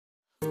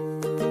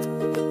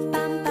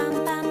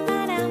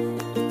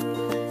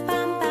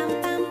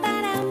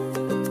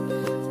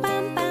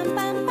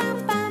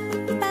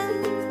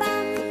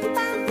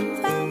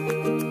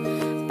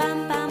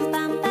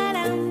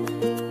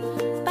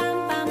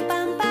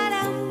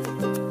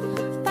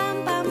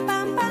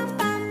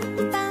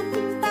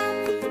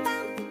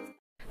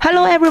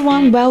Hello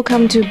everyone,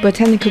 welcome to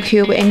Botanical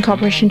Cube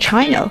Incorporation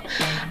channel.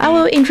 I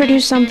will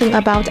introduce something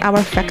about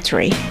our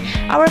factory.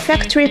 Our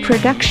factory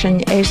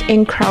production is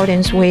in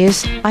accordance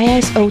with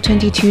ISO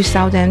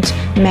 22000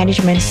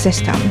 management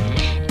system,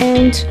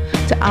 and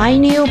the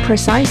annual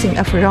processing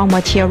of raw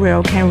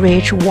material can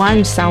reach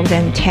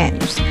 1,000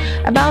 tons.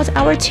 About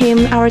our team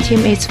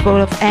is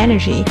full of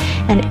energy,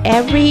 and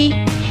every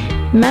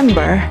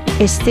member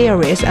is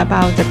serious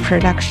about the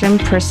production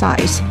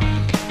process.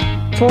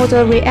 For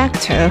the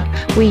reactor,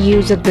 we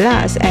use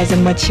glass as a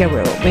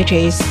material, which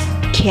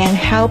can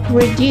help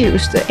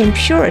reduce the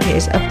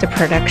impurities of the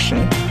production.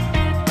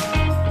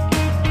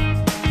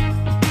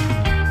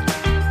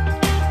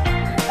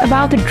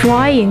 About the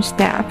drying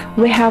step,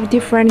 we have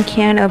different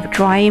kind of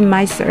drying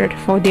method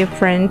for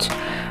different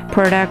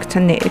product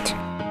need.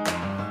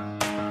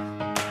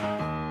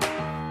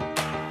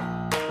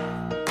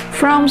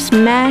 From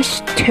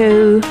smash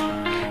to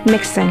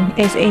mixing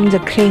is in the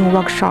clean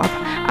workshop.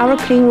 Our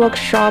clean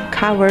workshop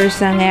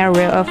covers an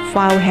area of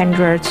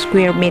 500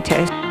 square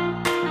meters.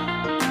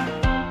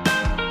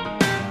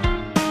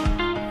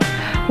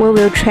 We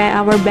will try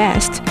our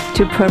best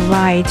to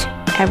provide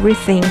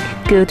everything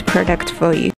good product for you.